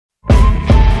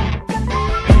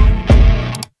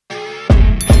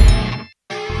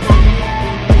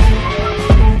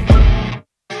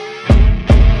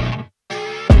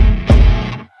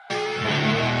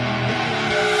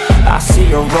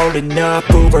Rolling up,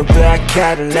 Uber black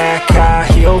Cadillac, high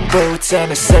heel boots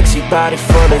and a sexy body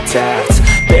full of tats.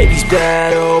 Baby's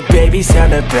bad, oh baby's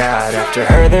hella bad. After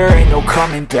her there ain't no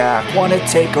coming back. Wanna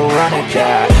take a run at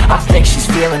that. I think she's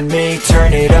feeling me,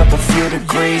 turn it up a few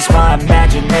degrees. My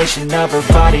imagination of her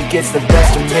body gets the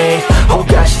best of me. Oh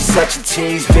gosh, she's such a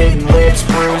tease, bitten lips,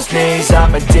 bruised knees.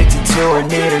 I'm addicted to her,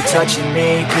 need her touching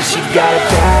me. Cause she got a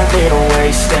bad little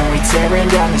waist, and we tearing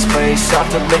down this place. Off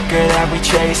the liquor that we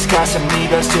chase, got some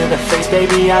egos to the face.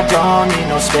 Baby, I don't need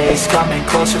no space. Coming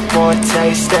closer for a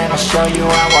taste, and I'll show you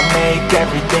how I make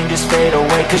everything just fade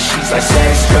away. Cause she's like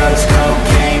sex, drugs,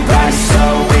 cocaine, body so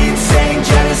insane.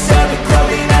 Jealous of the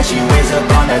clothing that she wears up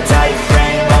on a tight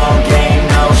frame. All game,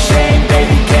 no shame,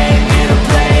 baby came here to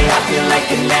play. I feel like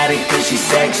an addict cause she's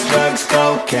sex, drugs,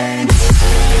 cocaine.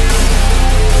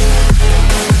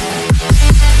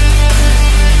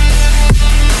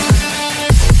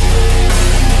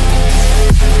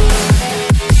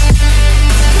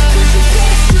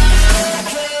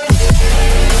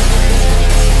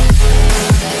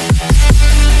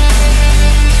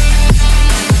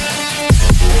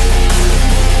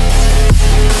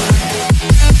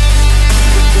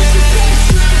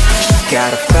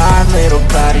 Got a fine little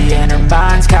body and her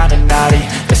mind's kinda naughty.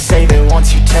 They say that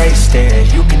once you taste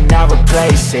it, you cannot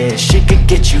replace it. She could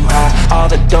get you high, all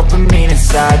the dopamine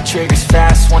inside triggers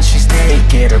fast once she's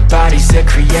naked. Her body's a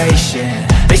creation.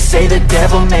 They say the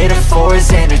devil made her for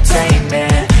his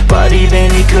entertainment, but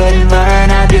even he couldn't learn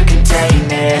how to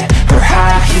contain it. Her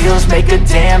high heels make a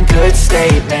damn good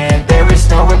statement. There is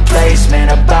no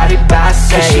replacement, a body by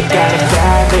Satan. Cause she got a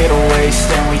bad little waist,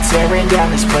 and we tearing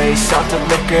down this place. Off the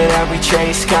liquor that we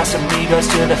chase, got some egos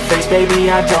to the face.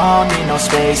 Baby, I don't need no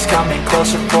space. Coming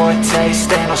closer for a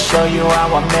taste, and I'll show you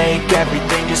how I make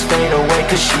everything just fade away.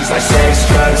 Cause she's like sex,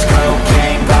 drugs,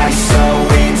 cocaine, body so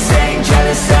insane.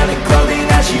 Jealous of the clothing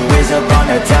that she wears up on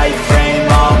a tight frame.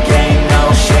 All game, no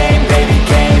shame, baby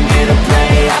came here to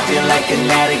play. I feel like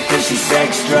an addict cause she's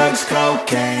sex, drugs,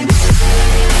 cocaine.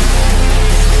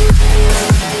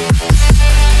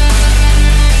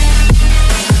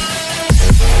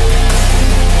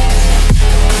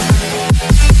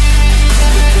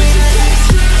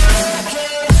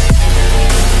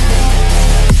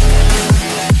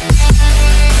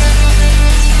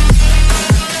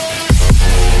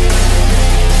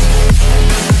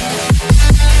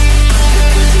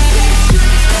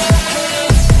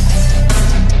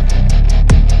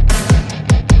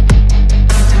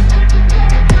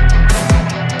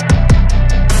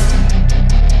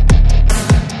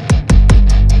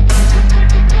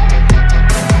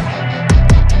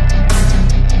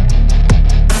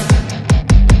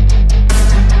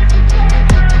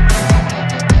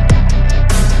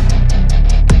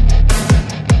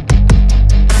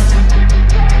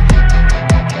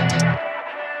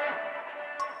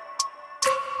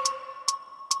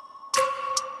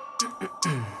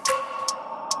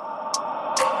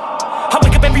 I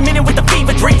wake up every minute with the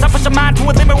fever dreams. I push my mind to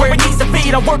a limit where it needs to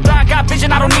feed. I work blind, got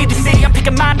vision I don't need to see. I'm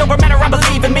picking mind over matter, I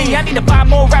believe in me. I need to find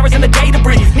more hours in the day to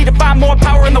breathe. Need to find more